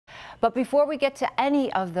But before we get to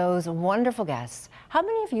any of those wonderful guests, how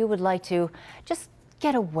many of you would like to just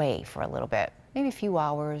get away for a little bit? Maybe a few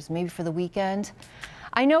hours, maybe for the weekend?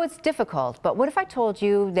 I know it's difficult, but what if I told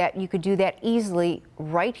you that you could do that easily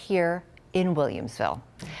right here in Williamsville?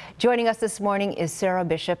 Joining us this morning is Sarah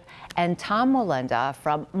Bishop and Tom Molenda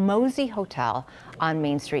from Mosey Hotel on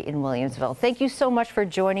Main Street in Williamsville. Thank you so much for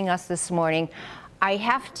joining us this morning. I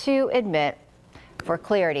have to admit, for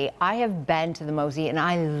clarity, I have been to the Mosey and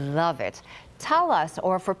I love it. Tell us,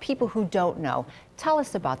 or for people who don't know, tell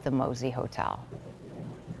us about the Mosey Hotel.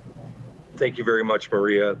 Thank you very much,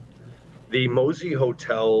 Maria. The Mosey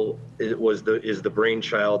Hotel is the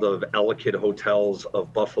brainchild of Ellicott Hotels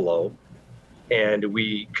of Buffalo, and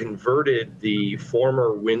we converted the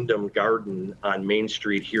former Wyndham Garden on Main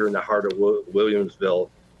Street here in the heart of Williamsville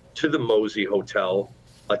to the Mosey Hotel,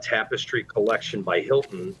 a tapestry collection by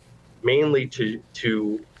Hilton, mainly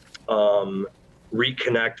to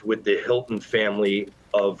reconnect with the Hilton family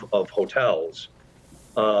of hotels.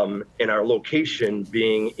 And our location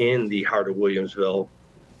being in the heart of Williamsville,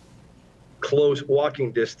 close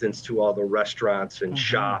walking distance to all the restaurants and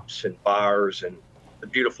shops and bars and the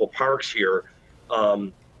beautiful parks here,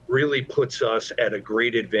 really puts us at a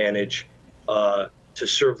great advantage to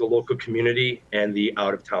serve the local community and the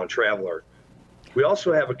out-of-town traveler. We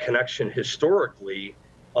also have a connection historically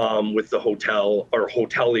with the hotel or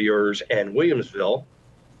hoteliers and Williamsville.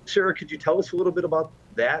 Sarah, could you tell us a little bit about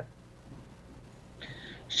that?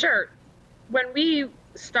 Sure. When we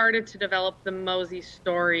started to develop the Mosey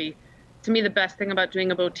story, to me, the best thing about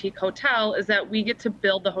doing a boutique hotel is that we get to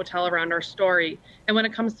build the hotel around our story. And when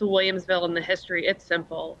it comes to Williamsville and the history, it's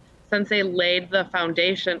simple. Since they laid the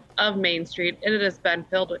foundation of Main Street, it has been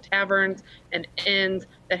filled with taverns and inns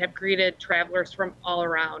that have greeted travelers from all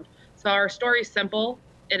around. So our story is simple.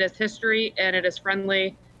 It is history and it is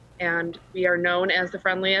friendly, and we are known as the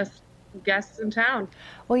friendliest guests in town.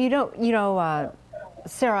 Well,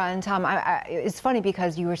 Sarah and Tom, it's funny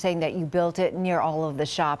because you were saying that you built it near all of the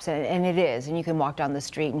shops, and it is, and you can walk down the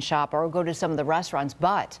street and shop or go to some of the restaurants,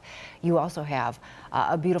 but you also have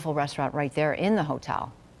a beautiful restaurant right there in the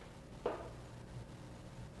hotel.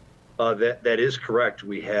 That is correct.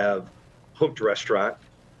 We have Hooked Restaurant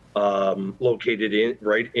located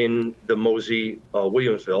right in the Mosey,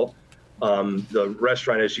 Williamsville. The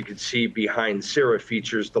restaurant, as you can see behind Sarah,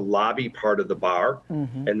 features the lobby part of the bar,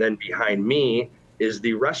 and then behind me is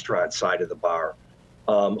the restaurant side of the bar.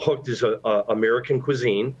 Hooked is a American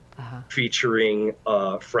cuisine featuring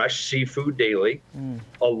fresh seafood daily,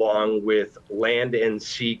 along with land and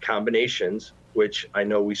sea combinations, which I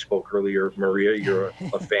know we spoke earlier, Maria, you're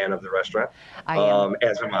a fan of the restaurant, I am.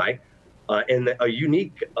 as am I. And a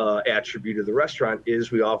unique attribute of the restaurant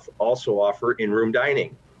is we also offer in-room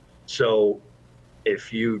dining. So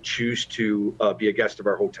if you choose to be a guest of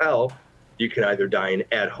our hotel, you can either dine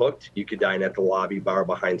at Hooked, you could dine at the lobby bar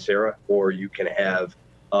behind Sarah, or you can have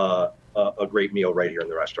a great meal right here in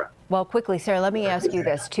the restaurant. Well, quickly, Sarah, let me ask you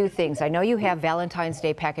this, two things. I know you have Valentine's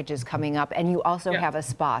Day packages coming up, and you also have a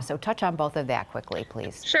spa. So touch on both of that quickly,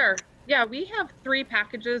 please. Sure. Yeah, we have 3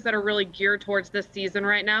 packages that are really geared towards this season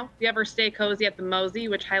right now. We have our Stay Cozy at the Mosey,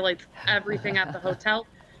 which highlights everything at the hotel.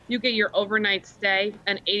 You get your overnight stay,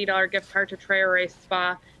 an $80 gift card to Trey Race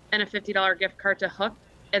Spa, and a $50 gift card to Hook.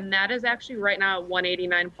 And that is actually right now at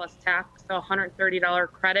 $189 plus tax, so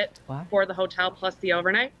 $130 credit for the hotel plus the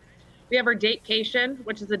overnight. We have our Datecation,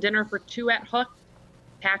 which is a dinner for 2 at Hook.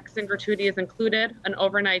 Tax and gratuity is included, an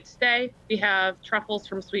overnight stay. We have truffles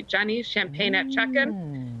from Sweet Jenny's, champagne at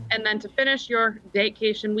check-in. And then to finish your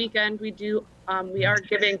Datecation weekend, we are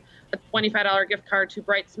giving a $25 gift card to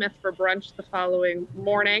Bright Smith for brunch the following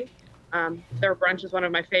morning. Their brunch is one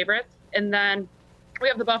of my favorites. And then we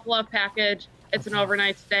have the Buffalo package. It's an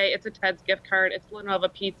overnight stay. It's a Ted's gift card. It's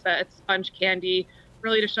Lenova pizza. It's sponge candy,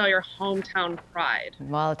 really to show your hometown pride.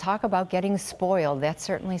 Well, talk about getting spoiled. That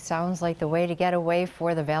certainly sounds like the way to get away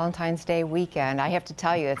for the Valentine's Day weekend. I have to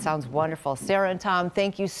tell you, it sounds wonderful. Sarah and Tom,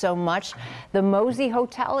 thank you so much. The Mosey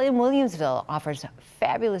Hotel in Williamsville offers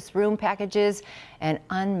fabulous room packages and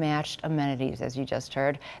unmatched amenities, as you just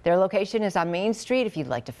heard. Their location is on Main Street. If you'd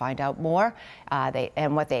like to find out more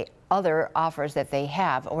other offers that they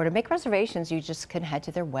have, or to make reservations, you just can head to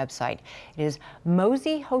their website. It is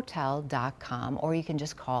moseyhotel.com, or you can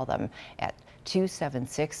just call them at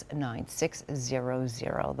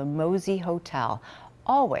 276-9600. The Mosey Hotel,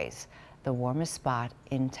 always the warmest spot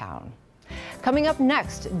in town. Coming up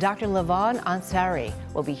next, Dr. Levon Ansari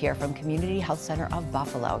will be here from Community Health Center of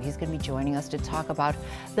Buffalo. He's going to be joining us to talk about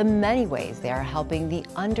the many ways they are helping the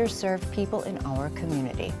underserved people in our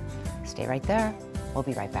community. Stay right there. We'll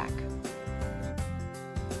be right back.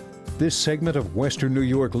 This segment of Western New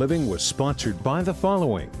York Living was sponsored by the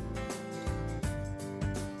following: